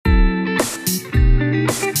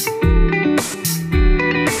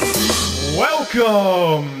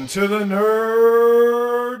Welcome to the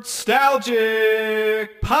Nerdstalgic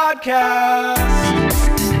podcast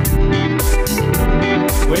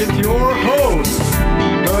with your host,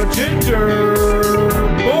 the Ginger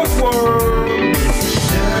Bookworm.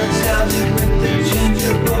 Nerdstalgic with the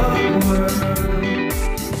Ginger Bookworm.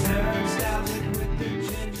 Nerdstalgic with the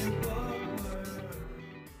Ginger Bookworm.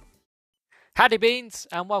 Howdy beans,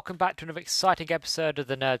 and welcome back to another exciting episode of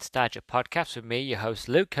the Nerdstalgic podcast with me, your host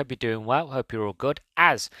Luke. Hope you're doing well, hope you're all good,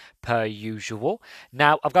 as per usual.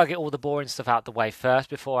 Now, I've got to get all the boring stuff out the way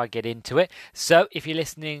first before I get into it. So, if you're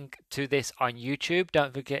listening to this on YouTube,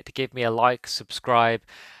 don't forget to give me a like, subscribe,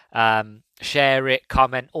 share it,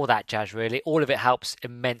 comment, all that jazz really. All of it helps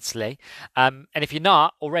immensely. And if you're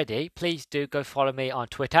not already, please do go follow me on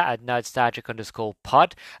Twitter at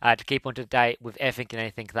nerdstalgic_pod to keep up to date with everything and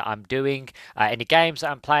anything that I'm doing. Any games that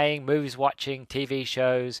I'm playing, movies watching, TV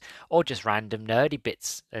shows, or just random nerdy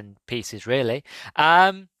bits and pieces really.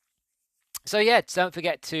 So yeah, don't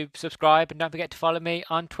forget to subscribe and don't forget to follow me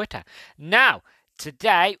on Twitter. Now,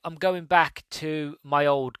 today, I'm going back to my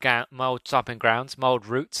old stomping grounds, my old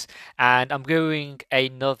roots, and I'm doing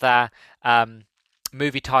another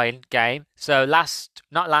movie tie-in game. So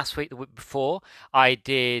not last week, the week before, I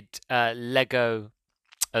did Lego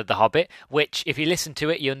The Hobbit, which, if you listen to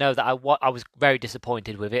it, you'll know that I was very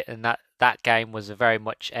disappointed with it, and that game was very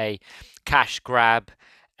much a cash grab.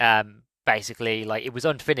 Basically, like, it was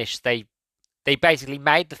unfinished. They basically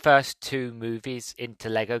made the first two movies into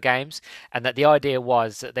Lego games, and that the idea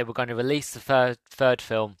was that they were going to release the third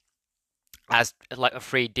film as like a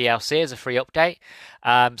free DLC, as a free update.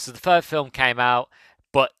 So the third film came out,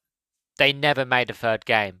 but they never made a third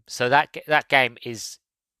game. So that game is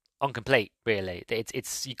incomplete, really.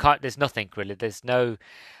 It's you can't. There's nothing really. There's no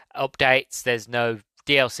updates. There's no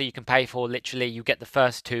DLC you can pay for. Literally, you get the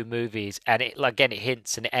first two movies, and it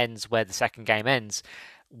hints and it ends where the second game ends,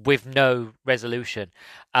 with no resolution,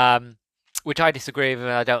 which I disagree with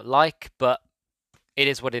and I don't like, but it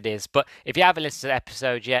is what it is. But if you haven't listened to the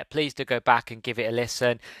episode yet, please do go back and give it a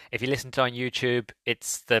listen. If you listen to it on YouTube,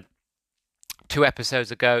 it's the 2 episodes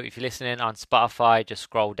ago. If you're listening on Spotify, just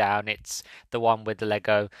scroll down. It's the one with the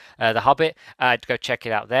Lego, The Hobbit. Go check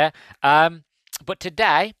it out there. But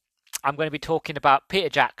today, I'm going to be talking about Peter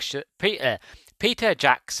Jackson's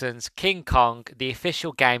King Kong, the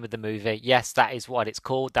official game of the movie. Yes, that is what it's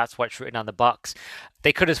called. That's what's written on the box.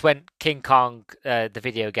 They could have went King Kong, the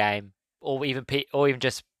video game, or even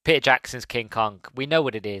just Peter Jackson's King Kong. We know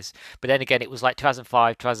what it is. But then again, it was like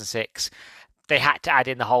 2005, 2006. They had to add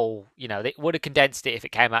in the whole, they would have condensed it if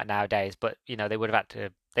it came out nowadays, but, they would have had to,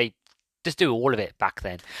 they just do all of it back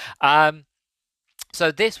then. So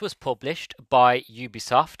this was published by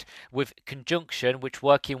Ubisoft with conjunction,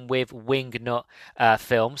 working with Wingnut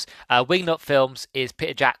Films. Wingnut Films is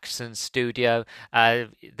Peter Jackson's studio.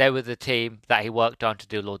 They were the team that he worked on to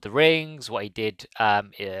do Lord of the Rings, what he did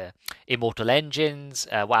Immortal Engines,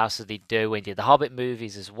 what else did he do when he did the Hobbit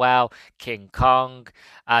movies as well, King Kong.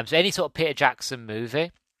 So any sort of Peter Jackson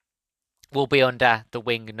movie will be under the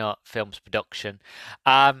Wingnut Films production.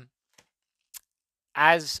 As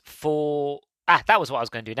for... that was what I was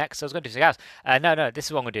going to do next. I was going to do something else. No, this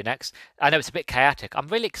is what I'm going to do next. I know it's a bit chaotic. I'm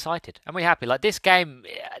really excited. I'm really happy. Like, this game,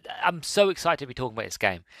 I'm so excited to be talking about this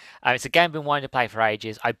game. It's a game I've been wanting to play for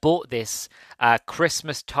ages. I bought this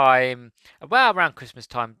Christmas time, around Christmas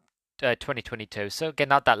time, 2022. So again,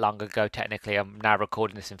 not that long ago, technically. I'm now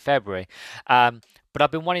recording this in February. But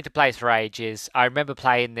I've been wanting to play this for ages. I remember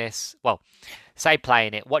playing this, watching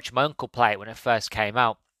my uncle play it when it first came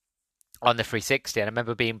out on the 360, and I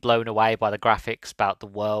remember being blown away by the graphics, about the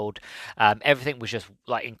world. Everything was just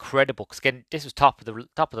like incredible. Because again, this was top of the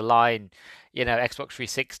line, Xbox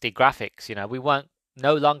 360 graphics. We weren't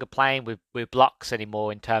no longer playing with blocks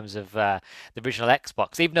anymore in terms of the original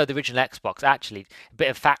Xbox. Even though the original Xbox, actually, a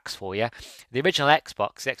bit of facts for you, the original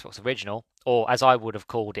Xbox, the Xbox original, or as I would have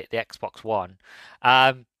called it, the Xbox One.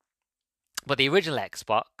 But the original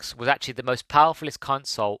Xbox was actually the most powerfulest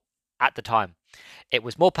console at the time. It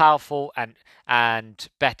was more powerful and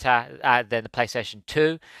better than the PlayStation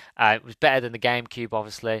 2. It was better than the GameCube,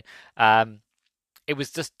 obviously. It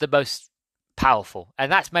was just the most powerful. And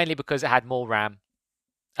that's mainly because it had more RAM.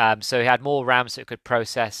 So it had more RAM, so it could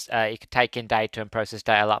process, it could take in data and process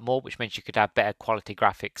data a lot more, which means you could have better quality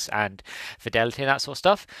graphics and fidelity and that sort of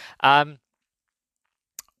stuff.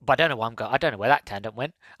 But I don't know where I'm going. I don't know where that tangent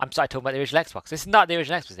went. I'm starting talking about the original Xbox. This is not the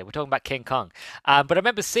original Xbox. We're talking about King Kong. But I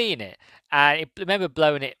remember seeing it, and I remember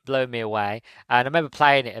blowing me away. And I remember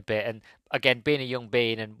playing it a bit. And again, being a young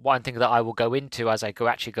being, and one thing that I will go into as I go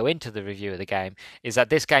into the review of the game is that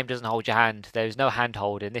this game doesn't hold your hand. There is no hand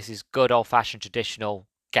holding. This is good old-fashioned traditional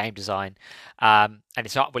game design, and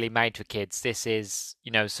it's not really made for kids. This is,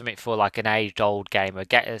 something for like an aged-old gamer,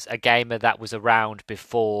 a gamer that was around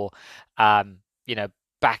before, you know,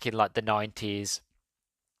 back in like the 90s,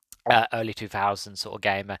 early 2000s sort of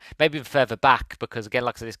gamer, maybe even further back, because again,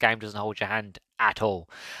 like I said, this game doesn't hold your hand at all.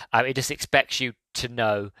 It just expects you to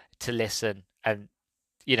know, to listen, and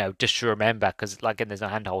just to remember, because like again, there's no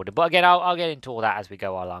hand holding. But again, I'll get into all that as we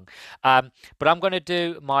go along. But I'm going to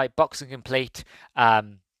do my boxing complete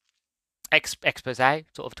expose sort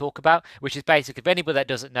of talk about, which is basically, if anybody that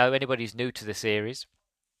doesn't know, anybody who's new to the series,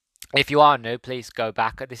 if you are new, please go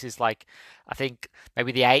back. This is like, I think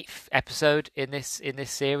maybe the 8th episode in this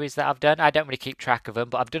series that I've done. I don't really keep track of them,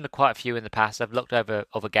 but I've done quite a few in the past. I've looked over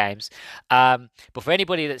other games. But for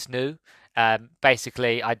anybody that's new,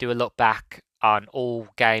 basically I do a look back on all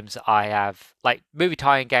games that I have, like movie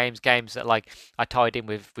tie-in games that like I tied in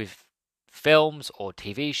with films or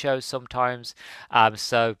TV shows sometimes.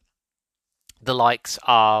 So the likes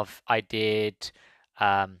of, I did,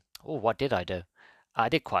 what did I do? I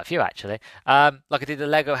did quite a few actually. Like I did the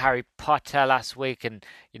Lego Harry Potter last week, and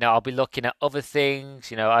I'll be looking at other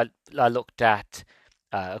things. I looked at.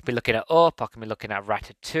 I'll be looking at Up. I can be looking at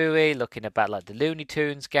Ratatouille, looking about like the Looney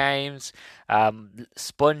Tunes games,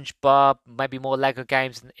 SpongeBob, maybe more Lego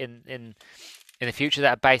games in the future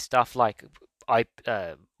that are based off like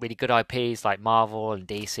really good IPs like Marvel and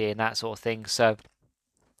DC and that sort of thing. So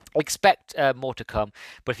expect more to come.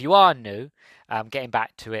 But if you are new, getting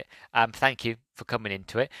back to it, thank you for coming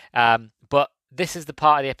into it. But this is the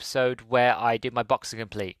part of the episode where I do my boxing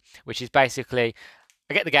complete, which is basically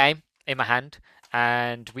I get the game in my hand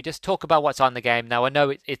and we just talk about what's on the game. Now I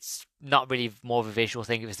know it's not really more of a visual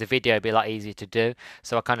thing. If it's a video, it'd be a lot easier to do.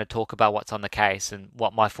 So I kind of talk about what's on the case and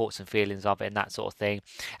what my thoughts and feelings of it and that sort of thing.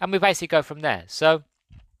 And we basically go from there. So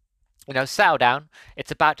settle down.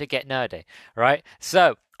 It's about to get nerdy, right?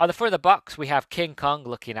 So on the front of the box, we have King Kong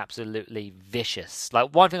looking absolutely vicious. Like,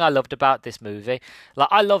 one thing I loved about this movie, like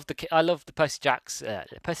I love the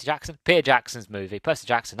Peter Jackson's movie. Percy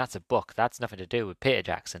Jackson, that's a book. That's nothing to do with Peter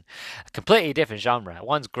Jackson. Completely different genre.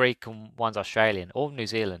 One's Greek and one's Australian, or New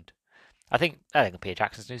Zealand. I think Peter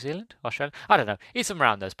Jackson's New Zealand, Australia. I don't know. He's from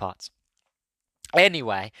around those parts.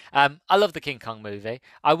 Anyway, I love the King Kong movie.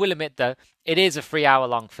 I will admit, though, it is a 3-hour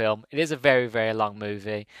long film. It is a very, very long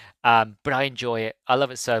movie, but I enjoy it. I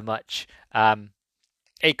love it so much.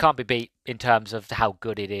 It can't be beat in terms of how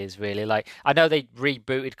good it is, really. Like, I know they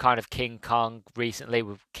rebooted kind of King Kong recently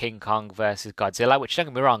with King Kong versus Godzilla, which, don't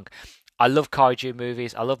get me wrong, I love kaiju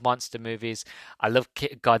movies. I love monster movies. I love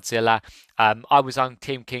Godzilla. I was on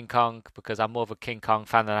Team King Kong because I'm more of a King Kong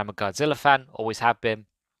fan than I'm a Godzilla fan. Always have been.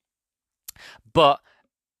 But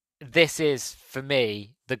this is, for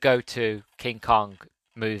me, the go-to King Kong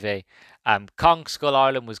movie. Kong Skull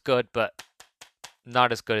Island was good, but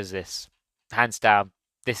not as good as this. Hands down,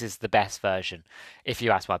 this is the best version, if you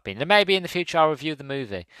ask my opinion. And maybe in the future I'll review the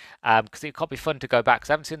movie, because it could be fun to go back, because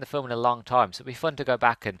I haven't seen the film in a long time, so it'd be fun to go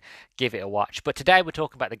back and give it a watch. But today we're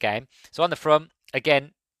talking about the game. So on the front,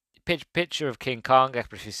 again, picture of King Kong,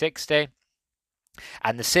 Xbox 360.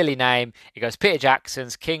 And the silly name, it goes Peter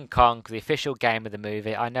Jackson's King Kong, the official game of the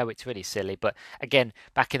movie. I know it's really silly, but again,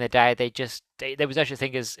 back in the day, there was no such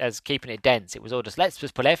thing as keeping it dense. It was all just, let's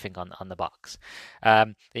just put everything on the box.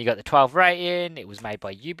 Then you got the 12 rating. It was made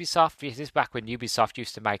by Ubisoft. This is back when Ubisoft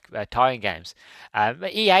used to make tie-in games.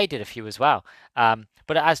 EA did a few as well.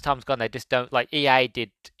 But as time's gone, they just don't, like EA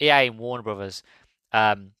and Warner Brothers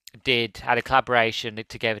had a collaboration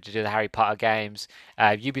together to do the Harry Potter games.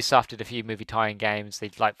 Ubisoft did a few movie tie-in games.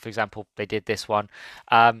 For example, they did this one.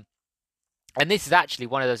 And this is actually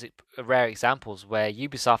one of those rare examples where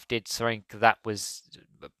Ubisoft did something that was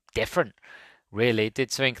different, really.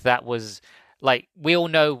 Did something that was, like, we all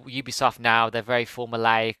know Ubisoft now, they're very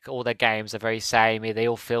formulaic. All their games are very samey. They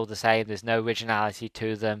all feel the same. There's no originality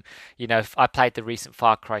to them. I played the recent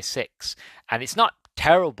Far Cry 6, and it's not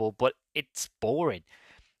terrible, but it's boring.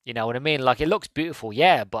 You know what I mean? Like, it looks beautiful,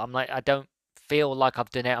 yeah, but I'm like, I don't feel like I'm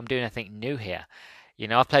doing anything new here.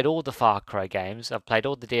 I've played all the Far Cry games. I've played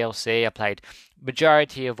all the DLC. I played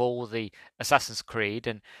majority of all the Assassin's Creed,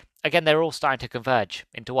 and again, they're all starting to converge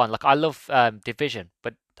into one. Like, I love Division,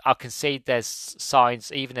 but I can see there's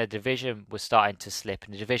signs. Even the Division was starting to slip,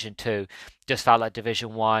 and the Division 2 just felt like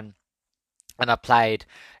Division 1. And I played,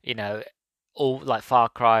 all like Far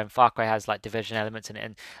Cry, and Far Cry has like Division elements in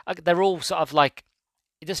it, and they're all sort of like,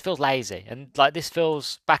 it just feels lazy. And like, this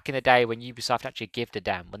feels back in the day when Ubisoft actually gave a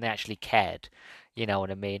damn, when they actually cared. You know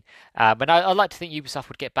what I mean? And I'd like to think Ubisoft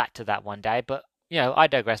would get back to that one day, but I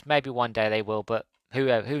digress. Maybe one day they will, but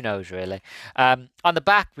who knows really? On the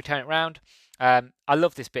back, we turn it around. I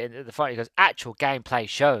love this bit at the front. It goes, actual gameplay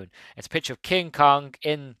shown. It's a picture of King Kong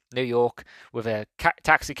in New York with a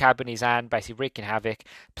taxi cab in his hand, basically wreaking havoc.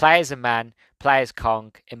 Play as a man, play as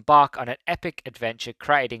Kong, embark on an epic adventure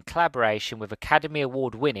created in collaboration with Academy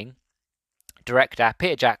Award winning director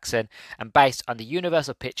Peter Jackson and based on the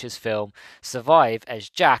Universal Pictures film Survive as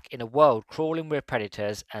Jack in a world crawling with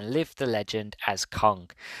predators and live the legend as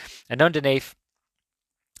Kong. And underneath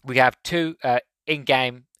we have two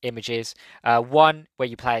in-game images, one where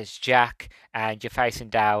you play as Jack and you're facing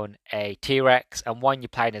down a T-Rex, and one you're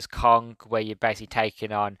playing as Kong where you're basically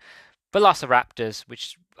taking on velociraptors,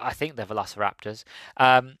 which I think they're velociraptors.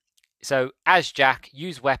 So as Jack,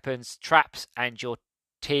 use weapons, traps, and your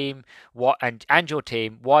team your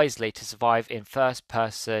team wisely to survive in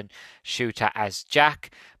first-person shooter as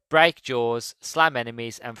Jack. Break jaws, slam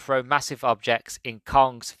enemies, and throw massive objects in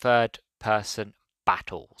Kong's third-person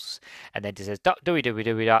battles. And then it says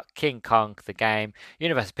King Kong the game,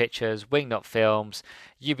 Universal Pictures, Wingnut Films,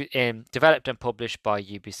 developed and published by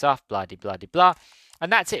Ubisoft, blah blah blah.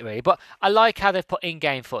 And that's it really. But I like how they've put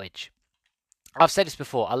in-game footage. I've said this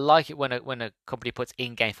before. I like it when a company puts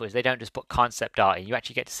in-game footage. They don't just put concept art in. You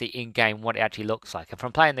actually get to see in-game what it actually looks like. And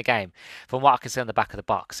from playing the game, from what I can see on the back of the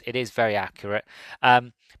box, it is very accurate.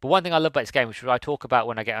 But one thing I love about this game, which I talk about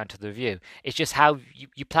when I get onto the review, is just how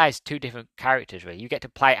you play as two different characters. Really, you get to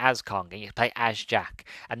play as Kong and you play as Jack,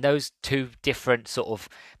 and those two different sort of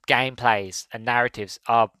gameplays and narratives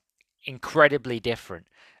are incredibly different.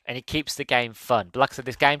 And it keeps the game fun. But like I said,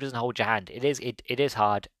 this game doesn't hold your hand. It is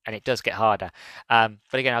hard, and it does get harder. But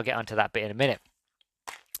again, I'll get onto that bit in a minute.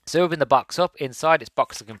 So open the box up. Inside, it's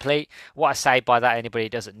box complete. What I say by that, anybody who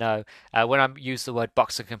doesn't know, when I use the word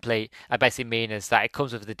box complete, I basically mean is that it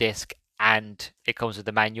comes with the disc and it comes with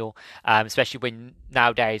the manual. Especially when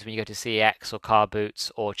nowadays, when you go to CX or car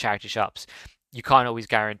boots or charity shops, you can't always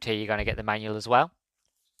guarantee you're going to get the manual as well.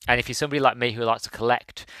 And if you're somebody like me who likes to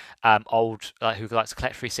collect who likes to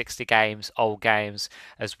collect 360 games, old games,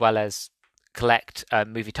 as well as collect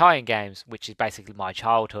movie tie-in games, which is basically my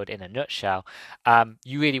childhood in a nutshell,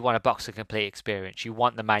 you really want a box of complete experience. You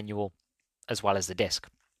want the manual as well as the disc.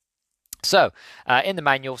 So in the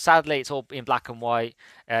manual, sadly, it's all in black and white.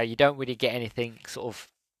 You don't really get anything sort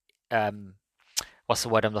of what's the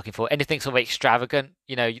word I'm looking for? Anything sort of extravagant,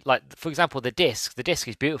 like for example, the disc. The disc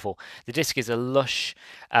is beautiful. The disc is a lush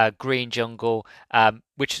green jungle,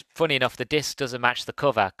 which, funny enough, the disc doesn't match the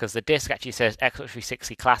cover because the disc actually says Xbox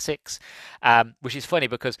 360 Classics, which is funny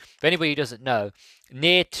because for anybody who doesn't know,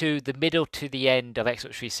 near to the middle to the end of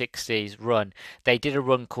Xbox 360's run, they did a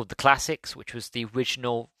run called the Classics, which was the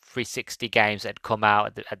original 360 games that had come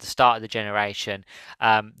out at the start of the generation.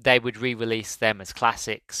 They would re-release them as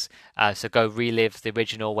classics, so go relive the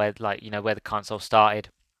original where the console started.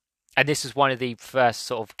 And this was one of the first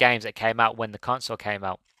sort of games that came out when the console came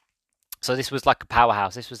out. So this was like a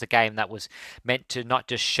powerhouse. This was a game that was meant to not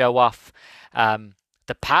just show off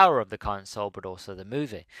the power of the console, but also the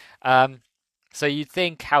movie. So you'd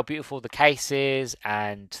think how beautiful the case is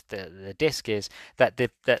and the disc is that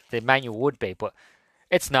the manual would be, but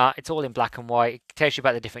it's not. It's all in black and white. It tells you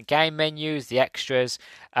about the different game menus, the extras.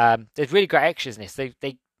 There's really great extras in this.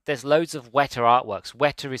 There's loads of Weta artworks.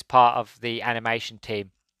 Weta is part of the animation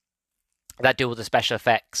team that do all the special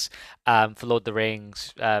effects for Lord of the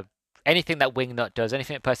Rings. Anything that Wingnut does,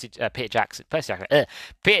 anything that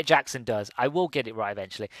Peter Jackson does, I will get it right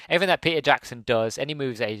eventually. Everything that Peter Jackson does, any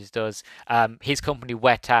moves that he does, his company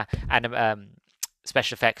Weta and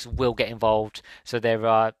special effects will get involved. So there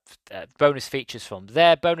are bonus features from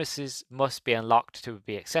there. Bonuses must be unlocked to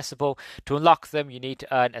be accessible. To unlock them, you need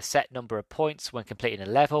to earn a set number of points when completing a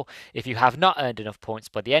level. If you have not earned enough points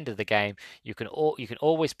by the end of the game, you can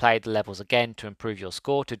always play the levels again to improve your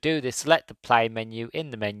score. To do this, select the play menu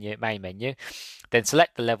in the main menu. Then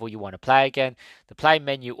select the level you want to play again. The play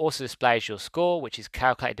menu also displays your score, which is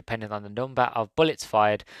calculated depending on the number of bullets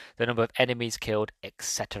fired, the number of enemies killed,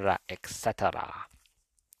 etc., etc.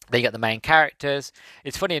 Then you got the main characters.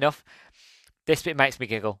 It's funny enough, this bit makes me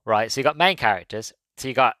giggle, right? So you got main characters. So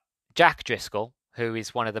you got Jack Driscoll, who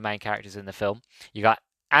is one of the main characters in the film. You got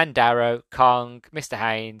Ann Darrow, Kong, Mr.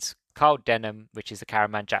 Haynes, Carl Denham, which is the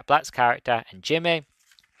cameraman, Jack Black's character, and Jimmy.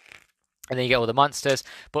 And then you get all the monsters.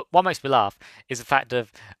 But what makes me laugh is the fact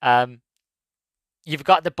of you've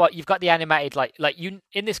got the animated like you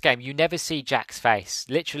in this game. You never see Jack's face.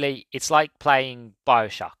 Literally, it's like playing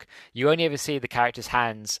BioShock. You only ever see the character's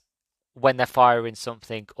hands when they're firing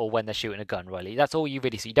something or when they're shooting a gun. Really, that's all you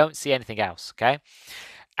really see. You don't see anything else. Okay,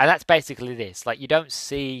 and that's basically this. Like you don't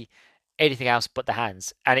see anything else but the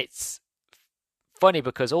hands, and it's funny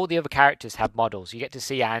because all the other characters have models. You get to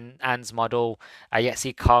see Anne's model, you get to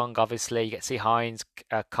see Kong, obviously, you get to see Heinz,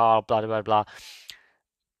 Carl, blah, blah, blah.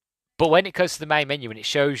 But when it goes to the main menu and it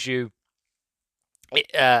shows you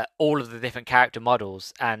all of the different character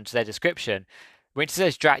models and their description, when it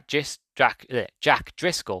says Jack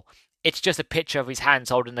Driscoll, it's just a picture of his hands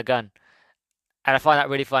holding the gun. And I find that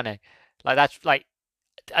really funny. Like, that's like,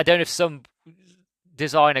 I don't know if some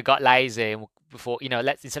designer got lazy and before,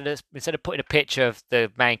 let's instead of putting a picture of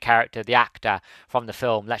the main character, the actor from the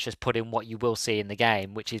film, let's just put in what you will see in the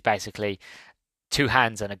game, which is basically two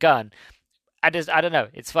hands and a gun. I don't know.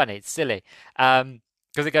 It's funny. It's silly.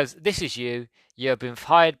 Because it goes, "This is you. You have been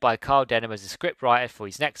hired by Carl Denham as a scriptwriter for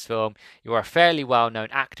his next film. You are a fairly well-known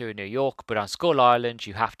actor in New York, but on Skull Island,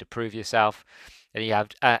 you have to prove yourself." And you have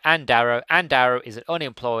Anne Darrow. Anne Darrow is an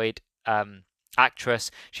unemployed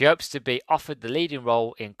actress. She hopes to be offered the leading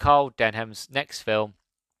role in Carl Denham's next film,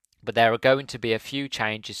 but there are going to be a few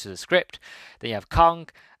changes to the script. Then you have Kong.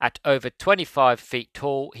 At over 25 feet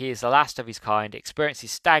tall, he is the last of his kind, experiences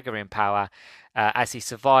staggering power as he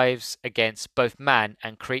survives against both man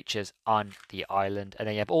and creatures on the island. And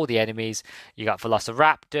then you have all the enemies. You got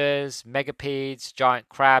velociraptors, megapedes, giant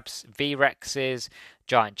crabs, V-Rexes,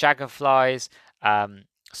 giant dragonflies,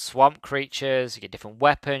 swamp creatures. You get different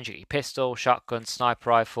weapons. You get your pistol, shotguns, sniper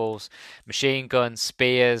rifles, machine guns,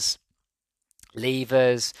 spears,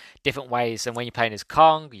 levers, different ways. And when you're playing as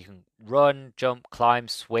Kong, you can run, jump, climb,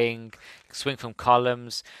 swing from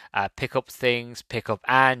columns, pick up things, pick up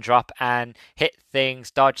and drop and hit things,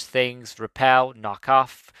 dodge things, repel, knock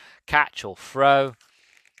off, catch or throw,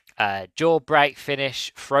 jaw break,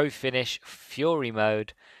 finish, throw finish, fury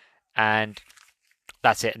mode, and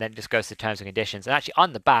that's it. And then it just goes to terms and conditions. And actually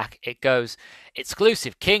on the back it goes,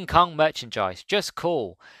 exclusive King Kong merchandise, just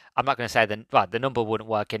call. I'm not going to say the number wouldn't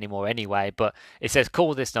work anymore anyway, but it says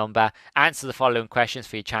call this number, answer the following questions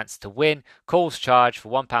for your chance to win. Calls charged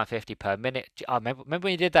for £1.50 per minute. Oh, remember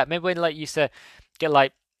when you did that? Remember when you used to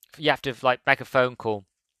get you have to make a phone call,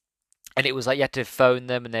 and it was you had to phone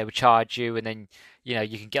them and they would charge you, and then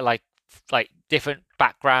you can get like different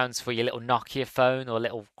backgrounds for your little Nokia phone or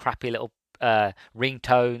little crappy little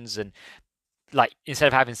ringtones, and instead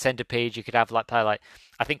of having Centipede, you could have play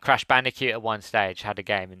I think Crash Bandicoot at one stage had a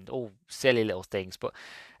game, and all silly little things. But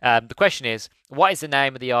the question is, what is the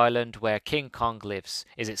name of the island where King Kong lives?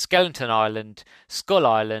 Is it Skeleton Island, Skull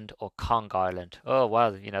Island, or Kong Island? Oh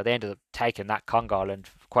well, they ended up taking that Kong Island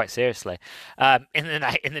quite seriously in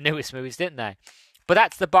the newest movies, didn't they? But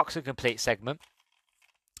that's the Box and Complete segment.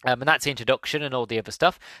 And that's the introduction and all the other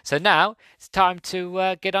stuff. So now it's time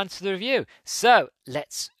to get on to the review. So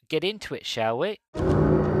let's get into it, shall we?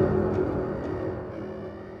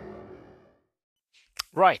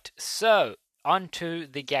 Right, so on to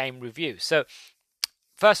the game review. So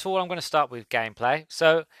first of all, I'm going to start with gameplay.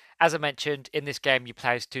 So as I mentioned, in this game you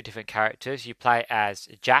play as two different characters. You play as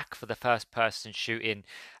Jack for the first person shooting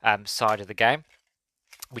side of the game,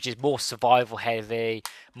 which is more survival heavy,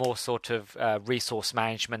 more sort of resource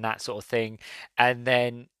management, that sort of thing. And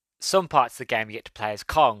then some parts of the game you get to play as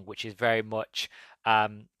Kong, which is very much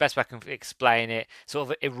best way I can explain it,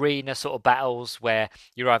 sort of arena sort of battles where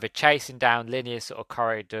you're either chasing down linear sort of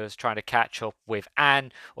corridors trying to catch up with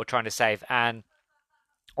Anne, or trying to save Anne,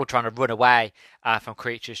 or trying to run away from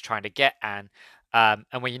creatures trying to get Anne. And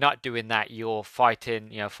when you're not doing that, you're fighting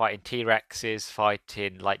T-Rexes,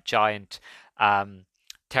 fighting giant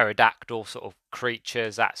pterodactyl sort of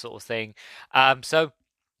creatures, that sort of thing. So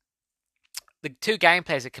the two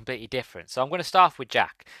gameplays are completely different. So I'm going to start with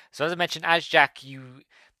Jack. So as I mentioned, as Jack,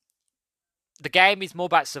 the game is more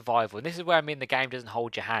about survival. And this is where I mean the game doesn't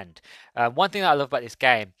hold your hand. One thing that I love about this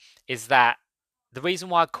game is that the reason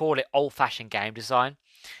why I call it old-fashioned game design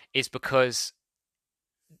is because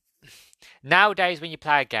nowadays when you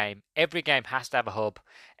play a game, every game has to have a hub.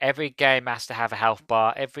 Every game has to have a health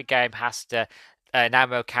bar. Every game has to an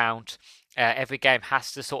ammo count. Every game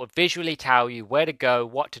has to sort of visually tell you where to go,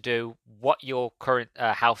 what to do, what your current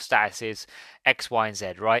health status is, X, Y, and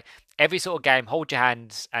Z, right? Every sort of game holds your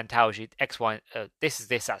hands and tells you X, Y, this is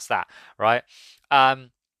this, that's that, right? Now,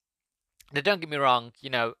 don't get me wrong,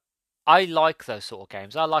 I like those sort of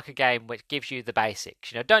games. I like a game which gives you the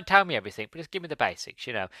basics. Don't tell me everything, but just give me the basics.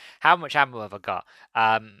 How much ammo have I got?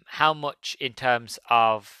 How much in terms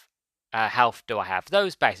of health do I have?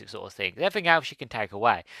 Those basic sort of things. Everything else you can take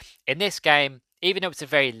away. In this game, even though it's a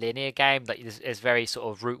very linear game, it's very sort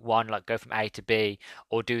of route one, go from A to B,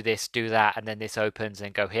 or do this, do that, and then this opens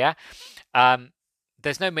and go here.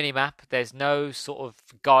 There's no mini map. There's no sort of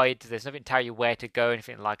guide. There's nothing to tell you where to go,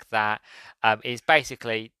 anything like that. It's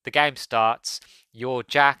basically the game starts. You're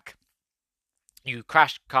Jack. you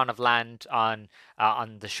crash kind of land on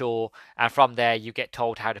the shore, and from there you get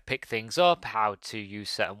told how to pick things up, how to use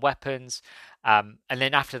certain weapons, and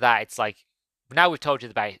then after that it's like now we've told you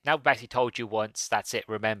the base. Now we've basically told you once. That's it.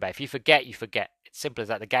 Remember, if you forget, you forget. It's simple as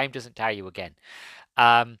that. The game doesn't tell you again.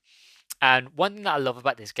 Um, and one thing that I love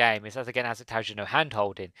about this game is, as it tells you no hand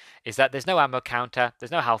holding, is that there's no ammo counter,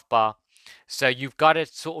 there's no health bar. So you've got to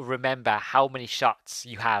sort of remember how many shots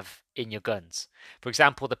you have in your guns. For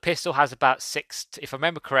example, the pistol has about if I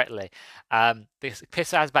remember correctly, the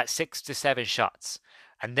pistol has about 6 to 7 shots,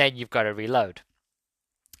 and then you've got to reload.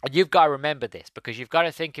 And you've got to remember this because you've got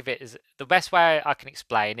to think of it as the best way I can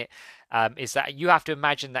explain it is that you have to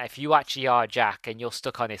imagine that if you actually are Jack and you're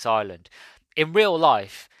stuck on this island, in real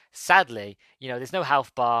life, sadly, there's no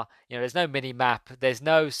health bar, there's no mini map, there's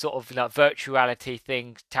no sort of virtual reality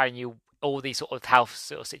thing telling you all these sort of health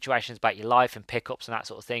sort of situations about your life and pickups and that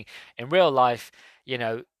sort of thing. In real life,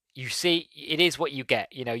 you see it is what you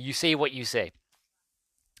get. You see what you see.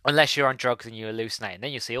 Unless you're on drugs and you hallucinate, and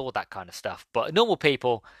then you see all that kind of stuff. But normal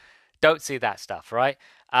people don't see that stuff, right?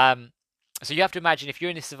 So you have to imagine if you're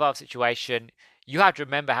in a survival situation, you have to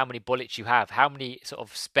remember how many bullets you have, how many sort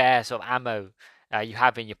of spare sort of ammo you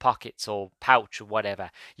have in your pockets or pouch or whatever.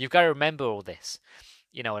 You've got to remember all this.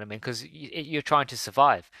 You know what I mean? Because you're trying to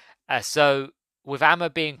survive. So with ammo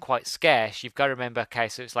being quite scarce, you've got to remember. Okay,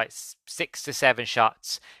 so it's like 6 to 7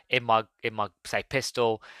 shots in my say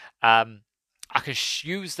pistol. I can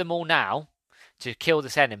use them all now to kill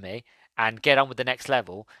this enemy and get on with the next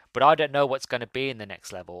level, but I don't know what's going to be in the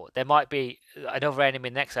next level. There might be another enemy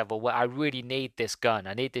in the next level where I really need this gun.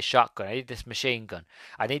 I need this shotgun. I need this machine gun.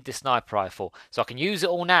 I need this sniper rifle. So I can use it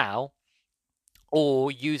all now,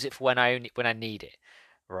 or use it for when I need it,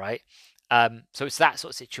 right? So it's that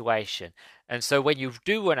sort of situation. And so when you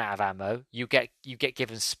do run out of ammo, you get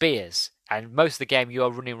given spears, and most of the game you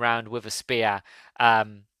are running around with a spear.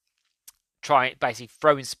 Trying basically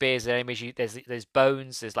throwing spears at enemies. There's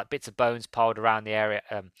bones, there's like bits of bones piled around the area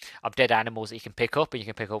of dead animals that you can pick up, and you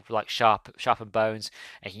can pick up like sharpened bones,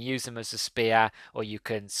 and you can use them as a spear, or you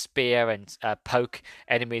can spear and poke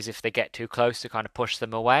enemies if they get too close to kind of push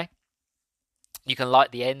them away. You can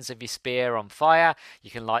light the ends of your spear on fire. You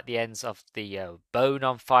can light the ends of the bone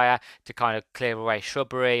on fire to kind of clear away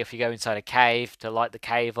shrubbery. If you go inside a cave, to light the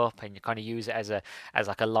cave up, and you kind of use it as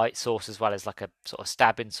like a light source as well as like a sort of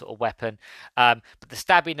stabbing sort of weapon. But the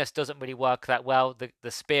stabbiness doesn't really work that well.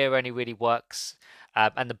 The spear only really works,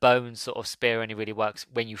 and the bone sort of spear only really works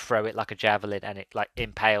when you throw it like a javelin and it like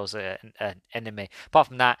impales an enemy. Apart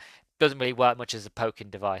from that, it doesn't really work much as a poking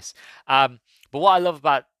device. But what I love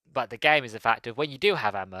about the game is the fact of when you do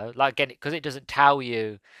have ammo, like again, because it doesn't tell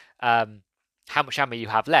you how much ammo you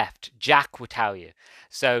have left, Jack will tell you.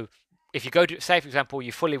 So if you go to, say for example,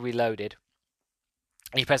 you're fully reloaded,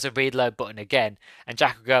 and you press the reload button again, and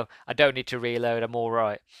Jack will go, I don't need to reload, I'm all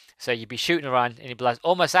right. So you'd be shooting around, and you'd be like,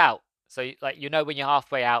 almost out. So like when you're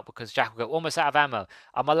halfway out, because Jack will go, almost out of ammo,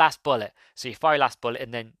 I'm my last bullet. So you fire your last bullet,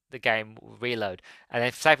 and then the game will reload. And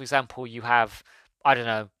then say for example, you have, I don't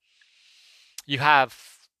know, you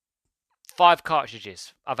have 5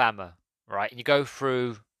 cartridges of ammo, right? And you go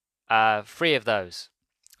through 3 of those.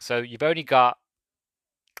 So you've only got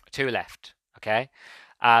 2 left, okay?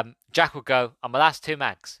 Jack will go, on my last 2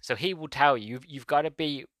 mags. So he will tell you, you've got to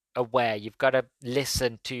be aware, you've got to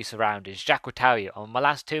listen to your surroundings. Jack will tell you, on my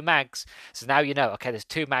last 2 mags. So now you know, okay, there's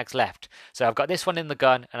 2 mags left. So I've got this one in the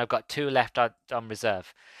gun, and I've got 2 left on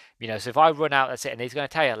reserve. So if I run out, that's it. And he's going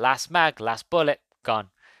to tell you, last mag, last bullet, gone.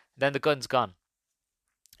 Then the gun's gone.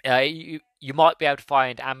 You might be able to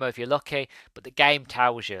find ammo if you're lucky, but the game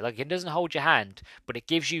tells you. Like, it doesn't hold your hand, but it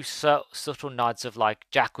gives you subtle nods of like,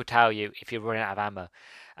 Jack will tell you if you're running out of ammo.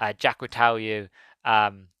 Jack will tell you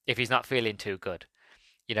if he's not feeling too good.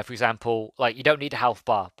 For example, like you don't need a health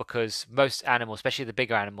bar because most animals, especially the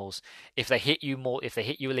bigger animals, if they hit you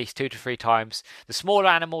at least 2 to 3 times, the smaller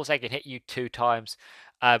animals, they can hit you 2 times,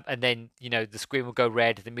 and then the screen will go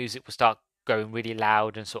red, the music will start going really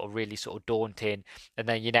loud and sort of really sort of daunting, and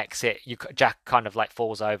then your next hit, Jack kind of like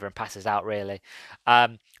falls over and passes out really.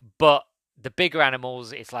 But the bigger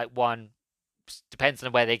animals, it's like one, depends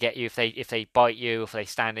on where they get you. If they bite you, if they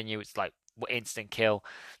stand on you, it's like instant kill.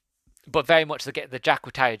 But very much the Jack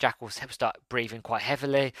will tell you, Jack will start breathing quite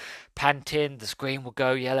heavily, panting, the screen will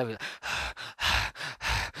go yellow,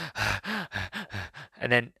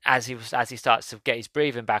 and then as he starts to get his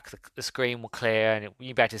breathing back, the screen will clear and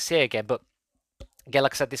you'll be able to see again. But again,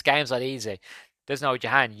 like I said, this game's not easy. doesn't hold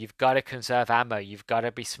your hand. You've got to conserve ammo. You've got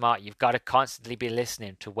to be smart. You've got to constantly be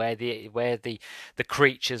listening to where the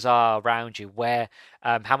creatures are around you, where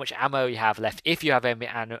how much ammo you have left, if you have any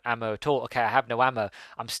ammo at all. Okay, I have no ammo.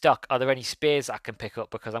 I'm stuck. Are there any spears I can pick up,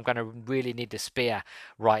 because I'm going to really need the spear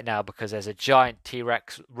right now, because there's a giant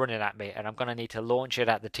T-Rex running at me and I'm going to need to launch it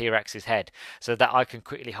at the T-Rex's head so that I can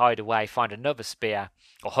quickly hide away, find another spear,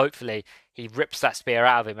 or hopefully he rips that spear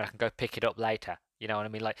out of him and I can go pick it up later. You know what I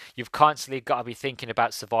mean? Like, you've constantly got to be thinking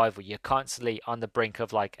about survival. You're constantly on the brink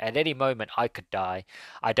of, like, at any moment I could die.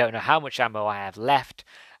 I don't know how much ammo I have left.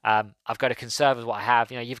 I've got to conserve what I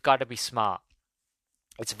have. You know, you've got to be smart.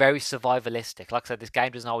 It's very survivalistic. Like I said, this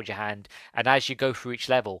game doesn't hold your hand, and as you go through each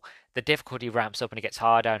level, the difficulty ramps up and it gets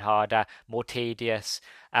harder and harder, more tedious,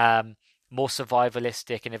 more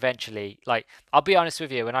survivalistic, and eventually, like, I'll be honest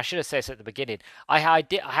with you, and I should have said this at the beginning, I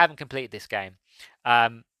haven't completed this game.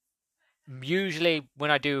 Um, Usually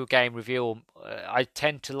when I do a game review, I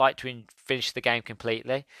tend to like to finish the game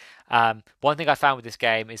completely. One thing I found with this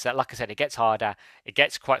game is that, like I said, it gets harder, it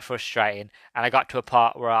gets quite frustrating, and I got to a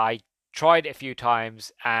part where I tried it a few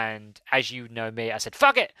times, and as you know me, I said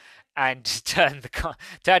fuck it and turned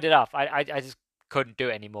it off. I just couldn't do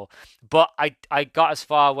it anymore. But I got as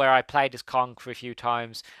far where I played as Kong for a few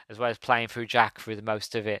times, as well as playing through Jack through the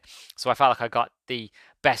most of it. So I felt like I got the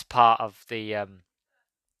best part of the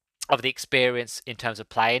experience in terms of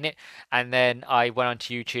playing it. And then I went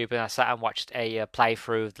onto YouTube and I sat and watched a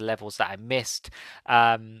playthrough of the levels that I missed,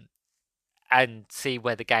 and see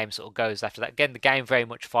where the game sort of goes after that. Again, the game very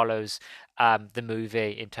much follows the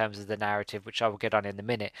movie in terms of the narrative, which I will get on in a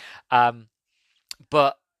minute.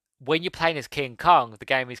 But when you're playing as King Kong, the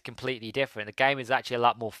game is completely different. The game is actually a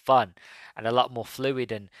lot more fun and a lot more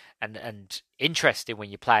fluid and interesting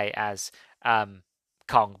when you play as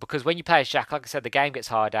Kong, because when you play as Jack, like I said, the game gets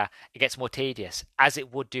harder, it gets more tedious, as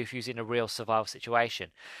it would do if you was in a real survival situation.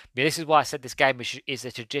 I mean, this is why I said this game is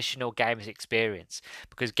a traditional gamer's experience,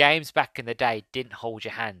 because games back in the day didn't hold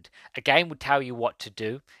your hand. A game would tell you what to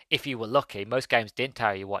do if you were lucky. Most games didn't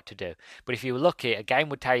tell you what to do, but if you were lucky, a game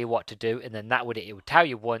would tell you what to do, and then it would tell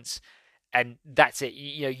you once, and that's it.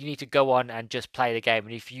 You know, you need to go on and just play the game,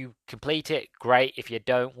 and if you complete it, great. If you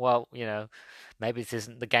don't, well, you know, maybe this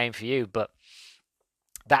isn't the game for you. But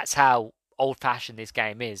that's how old-fashioned this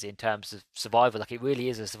game is in terms of survival. Like, it really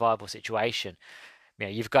is a survival situation. You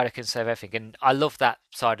know, you've got to conserve everything, and I love that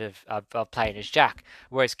side of playing as Jack.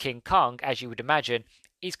 Whereas King Kong, as you would imagine,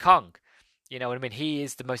 is Kong. You know what I mean? He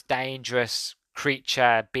is the most dangerous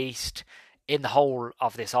creature, beast in the whole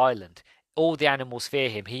of this island. All the animals fear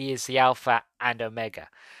him. He is the alpha and omega.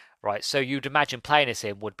 Right, so you'd imagine playing as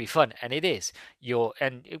him would be fun, and it is.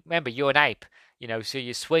 And remember, you're an ape, you know, so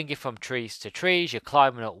you're swinging from trees to trees, you're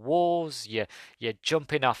climbing up walls, you're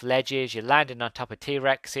jumping off ledges, you're landing on top of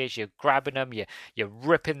T-Rexes, you're grabbing them, you're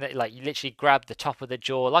ripping like you literally grab the top of the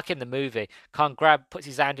jaw, like in the movie. Khan puts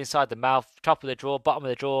his hand inside the mouth, top of the jaw, bottom of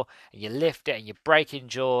the jaw, and you lift it, and you're breaking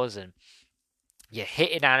jaws, and you're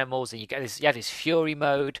hitting animals, and you have this fury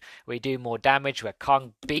mode where you do more damage, where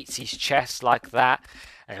Kong beats his chest like that,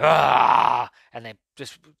 and then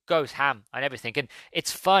just goes ham and everything. And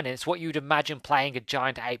it's fun, and it's what you'd imagine playing a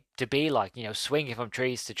giant ape to be like, you know, swinging from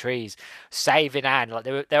trees to trees, saving Anne. Like,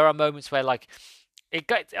 there are moments where, like,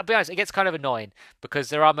 I'll be honest, it gets kind of annoying, because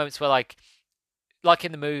there are moments where, like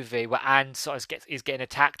in the movie, where Anne sort of is getting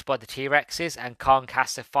attacked by the T-Rexes, and Kong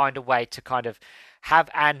has to find a way to kind of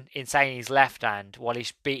have Anne insane his left hand while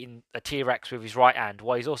he's beating a T-Rex with his right hand,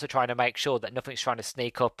 while he's also trying to make sure that nothing's trying to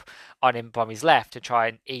sneak up on him from his left to try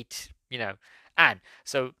and eat, you know, Anne.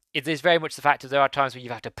 So it is very much the fact that there are times where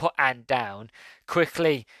you have to put Anne down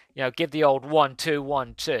quickly, you know, give the old 1-2,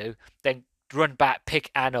 1-2, then run back,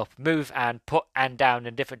 pick Anne up, move Anne, put Anne down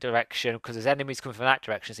in a different direction, because there's enemies coming from that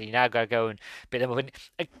direction, so you now got to go and beat them up. And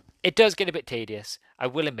it does get a bit tedious, I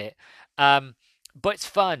will admit, but it's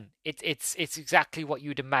fun. It's exactly what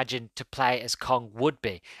you'd imagine to play as Kong would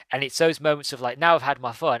be, and it's those moments of, like, now I've had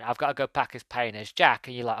my fun, I've got to go back as playing as Jack,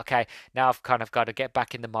 and you're like, okay, now I've kind of got to get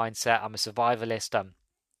back in the mindset. I'm a survivalist. I'm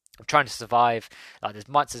trying to survive. Like, there's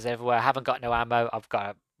monsters everywhere. I haven't got no ammo. I've got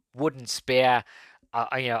a wooden spear.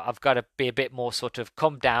 You know, I've got to be a bit more sort of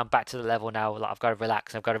come down back to the level now. Like, I've got to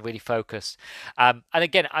relax. I've got to really focus. And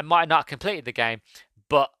again, I might not have completed the game,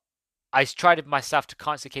 but I tried myself to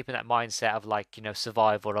constantly keep in that mindset of, like, you know,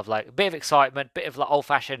 survival, of like a bit of excitement, bit of like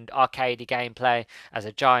old-fashioned arcadey gameplay as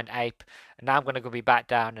a giant ape. And now I'm going to go be back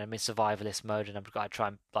down, and I'm in survivalist mode, and I've got to try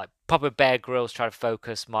and, like, proper Bear Grylls, try to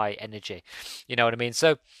focus my energy. You know what I mean?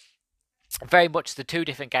 So very much the two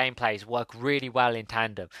different gameplays work really well in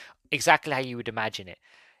tandem, exactly how you would imagine it.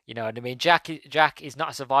 You know what I mean? Jack is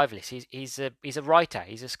not a survivalist. He's a writer.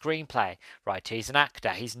 He's a screenplay writer. He's an actor.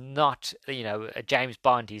 He's not, you know, a James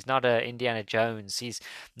Bond. He's not a Indiana Jones. He's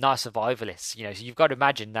not a survivalist. You know, so you've got to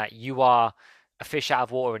imagine that you are a fish out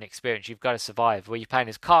of water in experience. You've got to survive. Where you're playing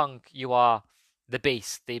as Kong, you are the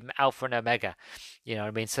beast, the alpha and omega. You know what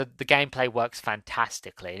I mean? So the gameplay works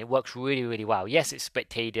fantastically, and it works really, really well. Yes, it's a bit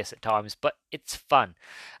tedious at times, but it's fun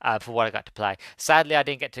for what I got to play. Sadly, I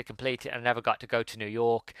didn't get to complete it. I never got to go to New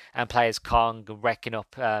York and play as Kong,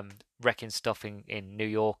 wrecking stuff in New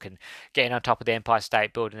York, and getting on top of the Empire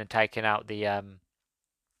State Building and taking out the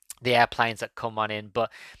airplanes that come on in.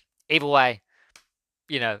 But either way,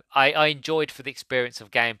 you know, I enjoyed for the experience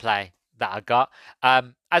of gameplay that I got.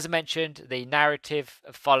 As I mentioned, the narrative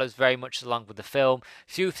follows very much along with the film.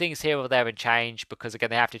 Few things here or there and change because again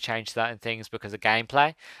they have to change certain things because of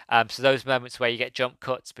gameplay. So those moments where you get jump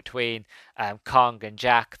cuts between Kong and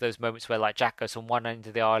Jack, those moments where like Jack goes from one end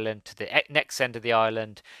of the island to the next end of the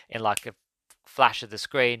island in like a flash of the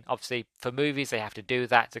screen. Obviously, for movies, they have to do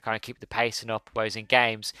that to kind of keep the pacing up. Whereas in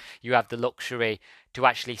games, you have the luxury to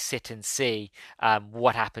actually sit and see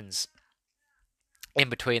what happens in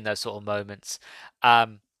between those sort of moments.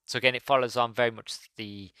 So again, it follows on very much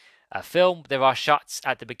the film. There are shots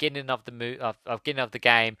at the beginning of the beginning of the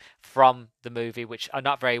game from the movie, which are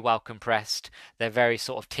not very well compressed. They're very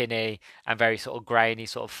sort of tinny and very sort of grainy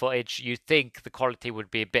sort of footage. You'd think the quality would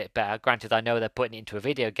be a bit better. Granted, I know they're putting it into a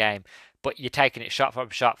video game, but you're taking it shot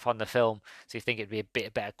from the film, so you think it'd be a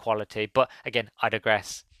bit better quality. But again, I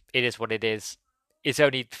digress. It is what it is. It's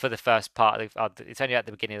only for the first part. It's only at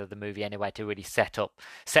the beginning of the movie anyway to really set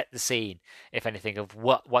the scene, if anything, of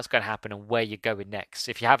what's going to happen and where you're going next.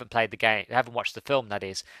 If you haven't played the game, haven't watched the film, that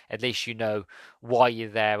is, at least you know why you're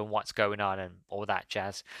there and what's going on and all that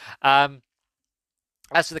jazz.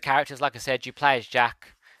 As for the characters, like I said, you play as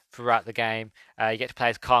Jack throughout the game. You get to play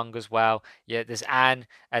as Kong as well. Yeah, there's Anne,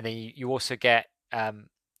 and then you also get the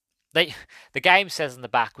game says on the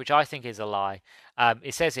back, which I think is a lie.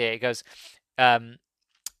 It says here, it goes.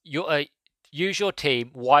 Use your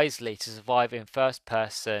team wisely to survive in first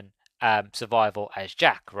person survival as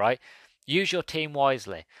Jack, right? Use your team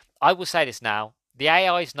wisely. I will say this now. The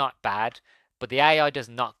AI is not bad, but the AI does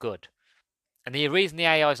not good. And the reason the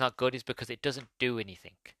AI is not good is because it doesn't do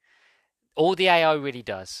anything. All the AI really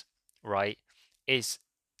does, right, is,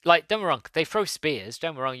 like, don't get me wrong, they throw spears,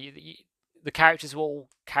 don't get me wrong, the characters will all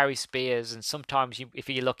carry spears, and sometimes, if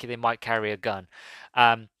you're lucky, they might carry a gun.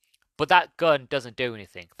 But that gun doesn't do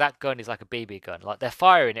anything. That gun is like a BB gun. Like, they're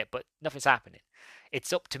firing it, but nothing's happening.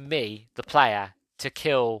 It's up to me, the player, to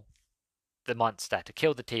kill the monster, to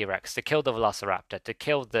kill the T-Rex, to kill the Velociraptor, to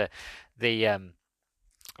kill the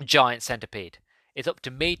giant centipede. It's up to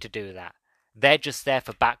me to do that. They're just there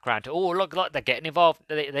for background. Oh, look, they're getting involved.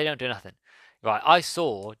 They don't do nothing. Right, I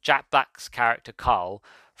saw Jack Black's character, Carl,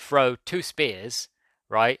 throw 2 spears,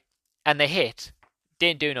 right, and they hit,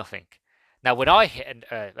 didn't do nothing. Now, when I hit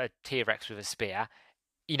a T-Rex with a spear,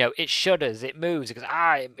 you know, it shudders, it moves,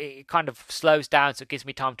 it kind of slows down, so it gives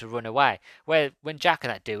me time to run away. Where when Jack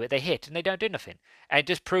and that do it, they hit and they don't do nothing, and it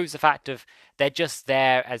just proves the fact of they're just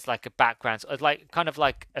there as like a background, like kind of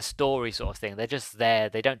like a story sort of thing. They're just there,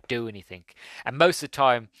 they don't do anything, and most of the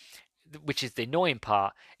time, which is the annoying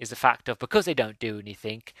part, is the fact of because they don't do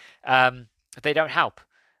anything, they don't help.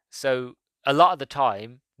 So a lot of the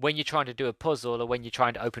time, when you're trying to do a puzzle or when you're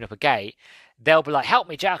trying to open up a gate, they'll be like, "Help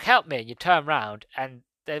me, Jack, help me!" And you turn around and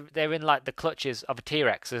they're in like the clutches of a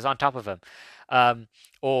T-Rex that's on top of them,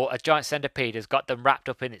 or a giant centipede has got them wrapped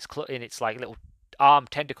up in its like little arm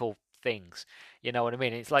tentacle things. You know what I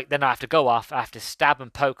mean? It's like then I have to go off, I have to stab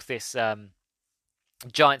and poke this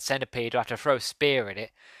giant centipede, or I have to throw a spear at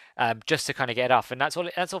it. Just to kind of get off, and that's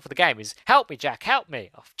all for the game is help me, Jack, help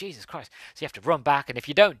me. Oh, Jesus Christ. So you have to run back, and if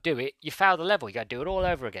you don't do it, you fail the level. You got to do it all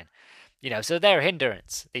over again. You know, so they're a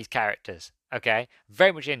hindrance, these characters. Okay,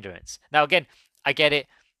 very much hindrance. Now again, I get it.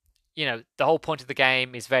 You know, the whole point of the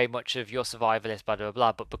game is very much of your survivalist, blah blah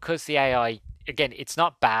blah. But because the AI, again, it's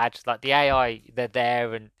not bad. Like the AI, they're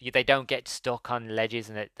there and they don't get stuck on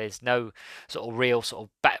ledges, and there's no sort of real sort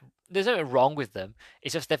of there's nothing wrong with them.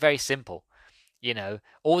 It's just they're very simple. You know,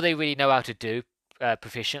 all they really know how to do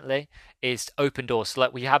proficiently is open doors. So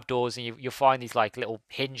like, we have doors, and you'll find these like little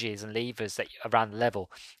hinges and levers that around the level,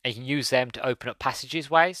 and you can use them to open up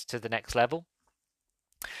passageways to the next level.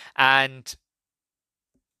 And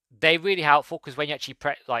they're really helpful because when you actually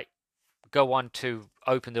go on to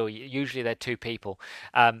open the door, usually they're 2 people.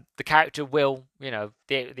 The character will, you know,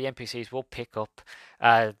 the NPCs will pick up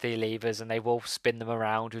the levers and they will spin them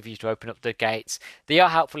around with you to open up the gates. They are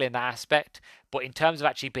helpful in that aspect, but in terms of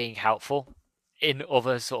actually being helpful, in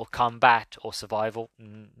other sort of combat or survival,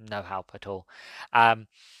 no help at all. Um,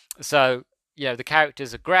 so the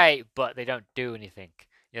characters are great, but they don't do anything.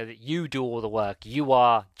 That you do all the work. You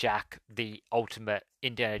are Jack, the ultimate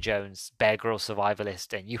Indiana Jones Bear Grylls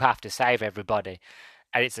survivalist, and you have to save everybody,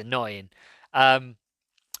 and it's annoying. Um,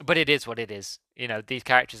 but it is what it is. These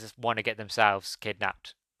characters just want to get themselves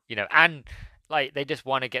kidnapped. And like they just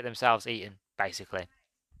want to get themselves eaten, basically.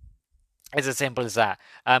 It's as simple as that.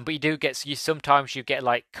 But you sometimes you get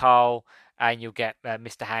like Carl and you'll get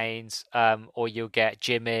Mr. Haynes, or you'll get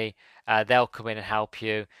Jimmy. They'll come in and help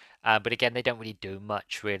you. But again, they don't really do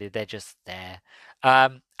much, really. They're just there.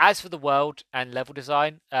 As for the world and level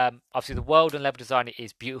design, obviously the world and level design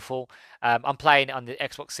is beautiful. I'm playing on the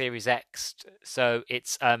Xbox Series X, so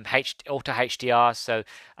it's Auto HDR, so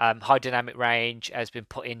high dynamic range has been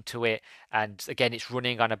put into it, and again, it's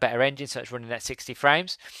running on a better engine, so it's running at 60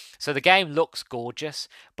 frames. So the game looks gorgeous,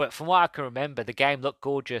 but from what I can remember, the game looked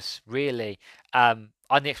gorgeous really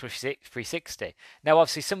on the Xbox 360. Now,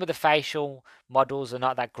 obviously, some of the facial models are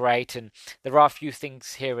not that great, and there are a few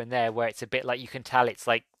things here and there where it's a bit like you can tell it's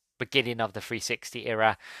like beginning of the 360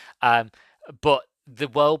 era. But the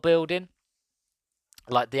world building,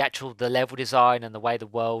 like the level design and the way the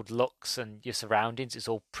world looks and your surroundings is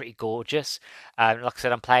all pretty gorgeous. Like I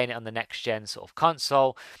said, I'm playing it on the next gen sort of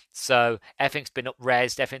console, so everything's been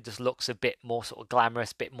up-resed. Everything just looks a bit more sort of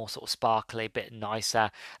glamorous, a bit more sort of sparkly, a bit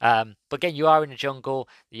nicer. But again, you are in a jungle.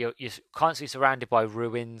 You're constantly surrounded by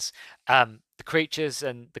ruins. The creatures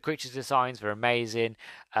and the creatures designs are amazing.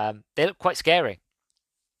 They look quite scary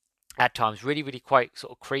at times, really, really quite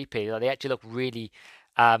sort of creepy. Like they actually look really,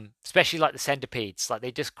 especially like the centipedes, like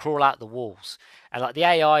they just crawl out the walls, and like the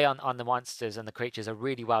AI on the monsters and the creatures are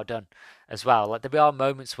really well done as well. Like there are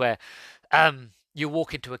moments where, you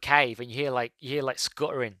walk into a cave and you hear like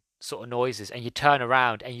scuttering sort of noises, and you turn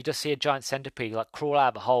around and you just see a giant centipede like crawl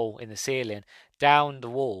out of a hole in the ceiling down the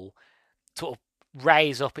wall, sort of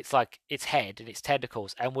raise up its head and its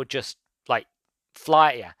tentacles, and would just like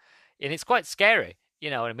fly at you, and it's quite scary. You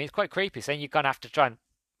know what I mean? It's quite creepy. So then you're gonna have to try and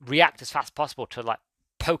react as fast as possible to like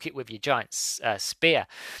poke it with your giant spear.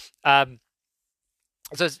 Um,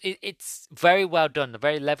 so it's very well done. The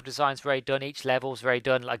very level design is very done. Each level is very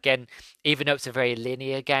done. Again, even though it's a very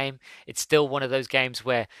linear game, it's still one of those games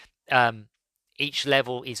where um, each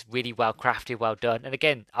level is really well crafted, well done. And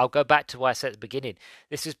again, I'll go back to what I said at the beginning.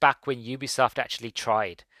 This is back when Ubisoft actually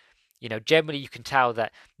tried. Generally you can tell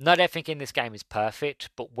that not everything in this game is perfect,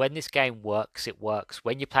 but when this game works, it works.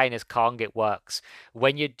 When you're playing as Kong, it works.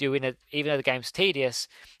 When you're doing it, even though the game's tedious,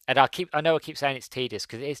 and I know I keep saying it's tedious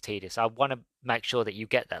because it is tedious. I want to make sure that you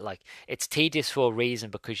get that. Like, it's tedious for a reason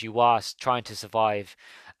because you are trying to survive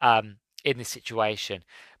in this situation.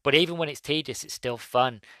 But even when it's tedious, it's still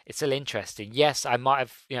fun. It's still interesting. Yes, I might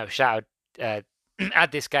have, shouted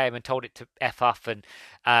at this game and told it to F off and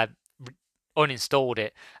uh, uninstalled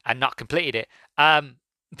it and not completed it.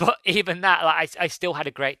 But even that, like, I still had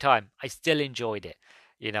a great time. I still enjoyed it.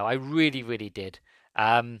 I really, really did.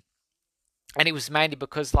 And it was mainly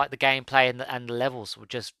because like the gameplay and the levels were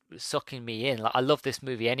just sucking me in. Like, I love this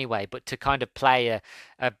movie anyway, but to kind of play a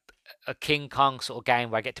a King Kong sort of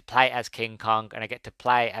game where I get to play as King Kong and I get to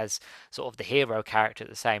play as sort of the hero character at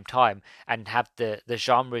the same time and have the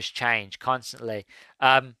genres change constantly.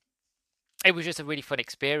 It was just a really fun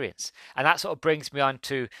experience, and that sort of brings me on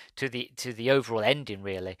to the overall ending,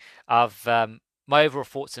 really, of my overall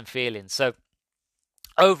thoughts and feelings. So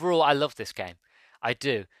overall, I love this game. I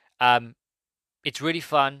do. It's really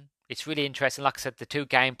fun. It's really interesting. Like I said, the two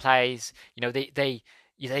gameplays,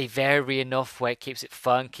 they vary enough where it keeps it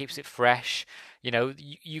fun, keeps it fresh.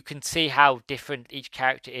 You can see how different each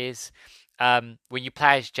character is. When you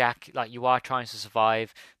play as Jack, like, you are trying to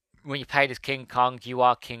survive. When you play as King Kong, you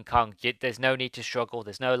are King Kong. There's no need to struggle.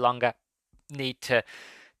 There's no longer need to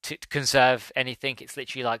conserve anything. It's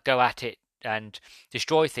literally like go at it and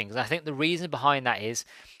destroy things. And I think the reason behind that is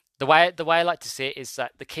the way I like to see it is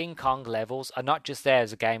that the King Kong levels are not just there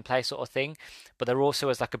as a gameplay sort of thing, but they're also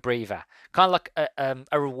as like a breather, kind of like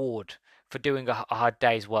a reward for doing a hard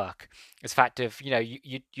day's work. It's the fact of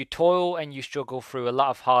you toil and you struggle through a lot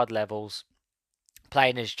of hard levels,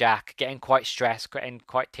 playing as Jack, getting quite stressed, getting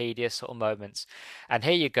quite tedious sort of moments. And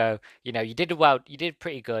here you go, you did well, you did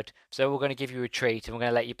pretty good. So we're going to give you a treat, and we're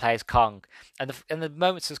going to let you play as Kong. And the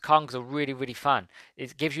moments as Kongs are really, really fun.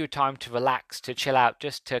 It gives you time to relax, to chill out,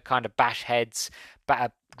 just to kind of bash heads,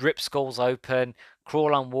 rip skulls open,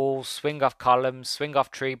 crawl on walls, swing off columns, swing off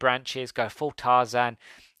tree branches, go full Tarzan.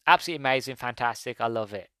 Absolutely amazing, fantastic. I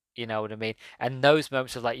love it. You know what I mean? And those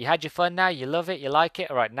moments of like, you had your fun now, you love it, you like it.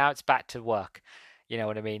 All right, now it's back to work. You know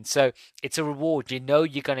what I mean? So it's a reward. You know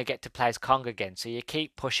you're going to get to play as Kong again. So you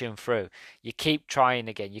keep pushing through. You keep trying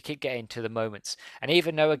again. You keep getting to the moments. And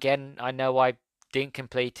even though, again, I know I didn't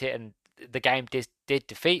complete it and the game did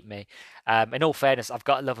defeat me. In all fairness, I've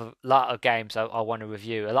got a lot of games I want to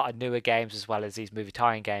review, a lot of newer games as well as these movie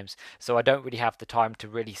tie-in games. So I don't really have the time to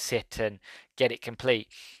really sit and get it complete.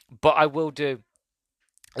 But I will do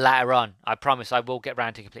later on. I promise I will get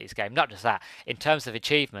round to complete this game. Not just that, in terms of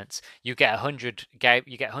achievements, you get 100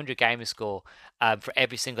 gamer score for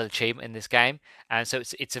every single achievement in this game, and so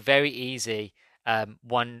it's a very easy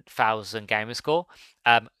 1,000 gamer score.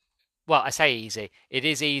 Well, I say easy. It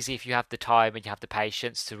is easy if you have the time and you have the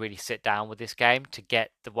patience to really sit down with this game to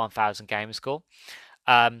get the 1,000 gamer score.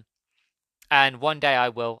 Um, and one day I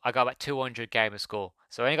will. I got about 200 gamer score.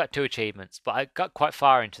 So I only got 2 achievements, but I got quite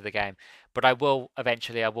far into the game. But I will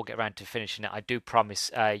eventually, I will get around to finishing it. I do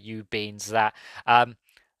promise you beans that.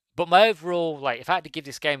 But my overall, like, if I had to give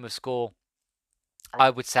this game a score, I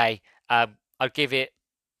would say I'd give it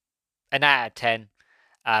an out of 10.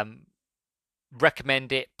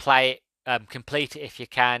 Recommend it, play it, complete it if you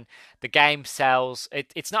can. The game sells.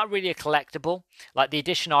 It's not really a collectible. Like the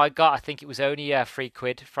edition I got, I think it was only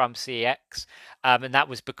 £3 from CEX, and that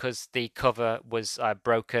was because the cover was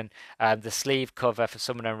broken. The sleeve cover, for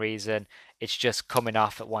some unknown reason, it's just coming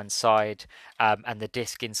off at one side, and the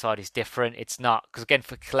disc inside is different. It's not, because again,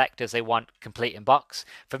 for collectors, they want complete in box.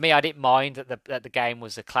 For me, I didn't mind that the game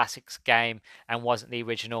was a classics game and wasn't the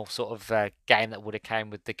original sort of game that would have came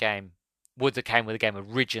with the game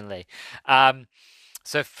originally.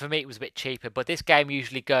 So for me, it was a bit cheaper. But this game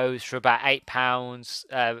usually goes for about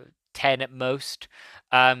 £8, 10 at most.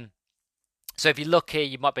 So if you're lucky,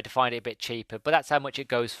 you might be able to find it a bit cheaper. But that's how much it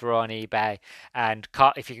goes for on eBay. And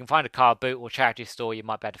if you can find a car boot or charity store, you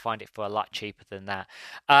might be able to find it for a lot cheaper than that.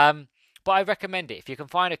 But I recommend it. If you can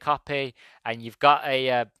find a copy and you've got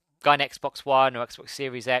an Xbox One or Xbox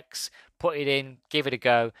Series X, put it in, give it a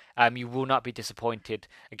go. You will not be disappointed.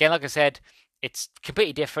 Again, like I said, it's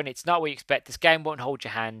completely different. It's not what you expect. This game won't hold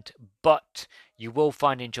your hand, but you will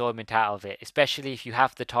find enjoyment out of it, especially if you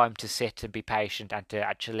have the time to sit and be patient and to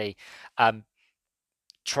actually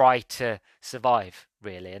try to survive,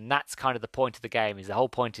 really. And that's kind of the point of the game. Is the whole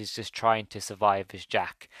point is just trying to survive as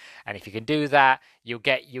Jack. And if you can do that, you'll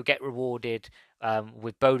get rewarded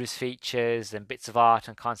with bonus features and bits of art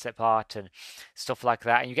and concept art and stuff like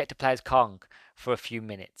that. And you get to play as Kong for a few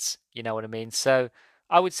minutes. You know what I mean? So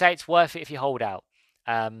I would say it's worth it if you hold out.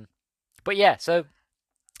 But yeah, so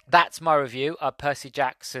that's my review of Percy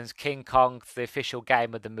Jackson's King Kong, the official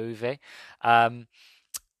game of the movie. Hope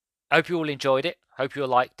you all enjoyed it. Hope you all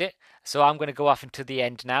liked it. So I'm going to go off into the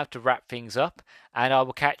end now to wrap things up, and I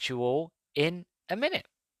will catch you all in a minute.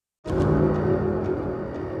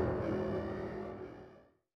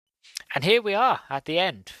 And here we are at the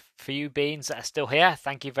end. For you beans that are still here,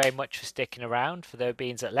 thank you very much for sticking around. For those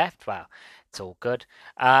beans that left, well, it's all good.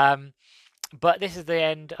 But this is the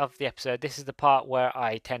end of the episode. This is the part where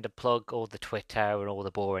I tend to plug all the Twitter and all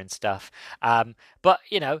the boring stuff. But,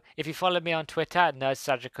 you know, if you follow me on Twitter at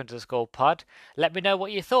Nerdstalgic_pod, let me know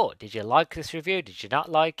what you thought. Did you like this review? Did you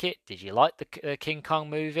not like it? Did you like the King Kong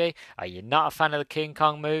movie? Are you not a fan of the King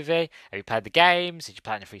Kong movie? Have you played the games? Did you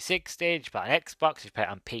play it on 360? Did you play it on Xbox? Did you play it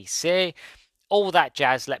on PC? All that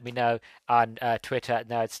jazz, let me know on Twitter at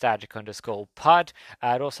Nerdstalgic_pod.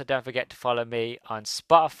 And also don't forget to follow me on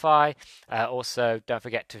Spotify. Also don't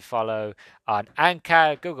forget to follow on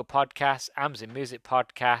Anchor, Google Podcasts, Amazon Music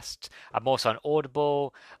Podcasts. I'm also on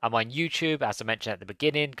Audible. I'm on YouTube, as I mentioned at the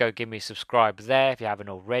beginning. Go give me a subscribe there if you haven't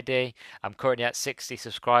already. I'm currently at 60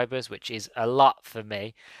 subscribers, which is a lot for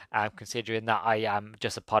me, considering that I am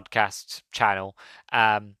just a podcast channel.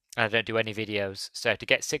 And I don't do any videos. So to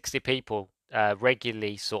get 60 people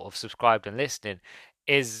regularly sort of subscribed and listening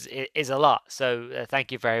is a lot. So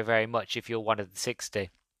thank you very, very much if you're one of the 60.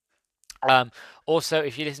 Also,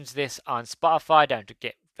 if you listen to this on Spotify, don't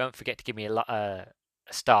forget to give me a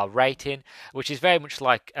star rating, which is very much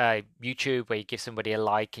like YouTube, where you give somebody a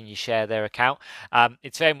like and you share their account.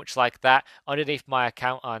 It's very much like that. Underneath my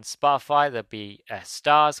account on Spotify, there'll be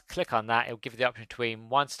stars. Click on that. It'll give you the option between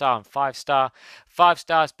 1 star and 5 star. 5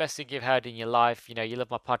 stars, best thing you've heard in your life. You know, you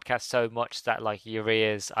love my podcast so much that like your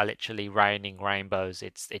ears are literally raining rainbows.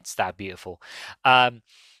 It's that beautiful.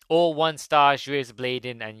 Or 1 star, your ears are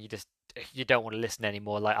bleeding and you don't want to listen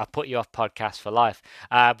anymore. Like, I'll put you off podcast for life.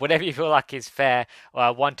 Whatever you feel like is fair.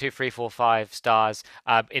 1, 2, 3, 4, 5 stars.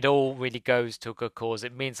 It all really goes to a good cause.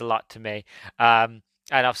 It means a lot to me.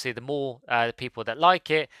 And obviously, the more the people that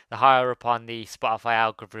like it, the higher up on the Spotify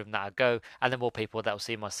algorithm that I go, and the more people that will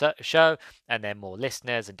see my show, and then more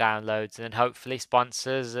listeners and downloads, and then hopefully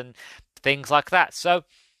sponsors and things like that. So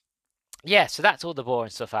yeah, so that's all the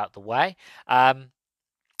boring stuff out the way.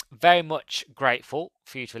 Very much grateful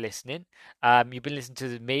for you for listening. You've been listening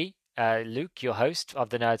to me, Luke, your host of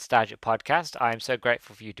the Nerdstalgic podcast. I am so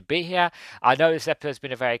grateful for you to be here. I know this episode has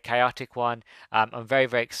been a very chaotic one. I'm very,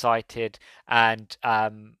 very excited, and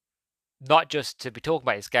not just to be talking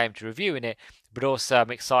about this game, to reviewing it, but also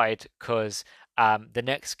I'm excited because the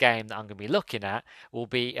next game that I'm going to be looking at will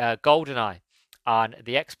be GoldenEye on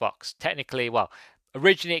the Xbox. Technically, well,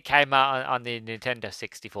 originally it came out on the Nintendo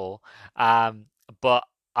 64, but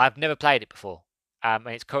I've never played it before. And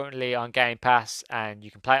it's currently on Game Pass, and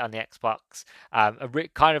you can play it on the Xbox.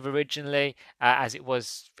 Kind of originally, as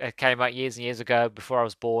it came out years and years ago before I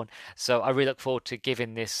was born. So I really look forward to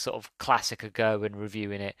giving this sort of classic a go and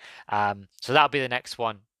reviewing it. So that'll be the next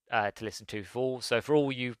one to listen to for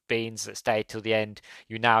all you beans that stayed till the end,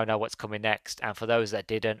 you now know what's coming next, and for those that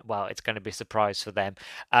didn't, well, it's going to be a surprise for them.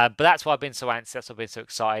 But that's why I've been so anxious. I've been so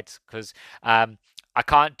excited because I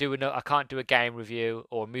can't do a game review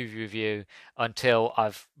or a movie review until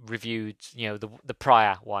I've reviewed the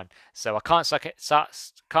prior one. So I can't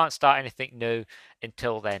start anything new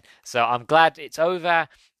until then. So I'm glad it's over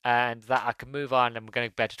and that I can move on, and we're going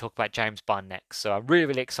to be able to talk about James Bond next. So I'm really,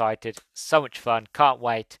 really excited. So much fun. Can't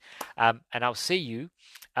wait. And I'll see you,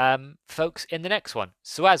 folks, in the next one.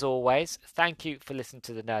 So as always, thank you for listening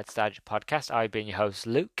to the Nerdstalgic podcast. I've been your host,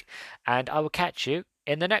 Luke, and I will catch you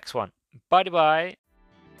in the next one. Bye-bye.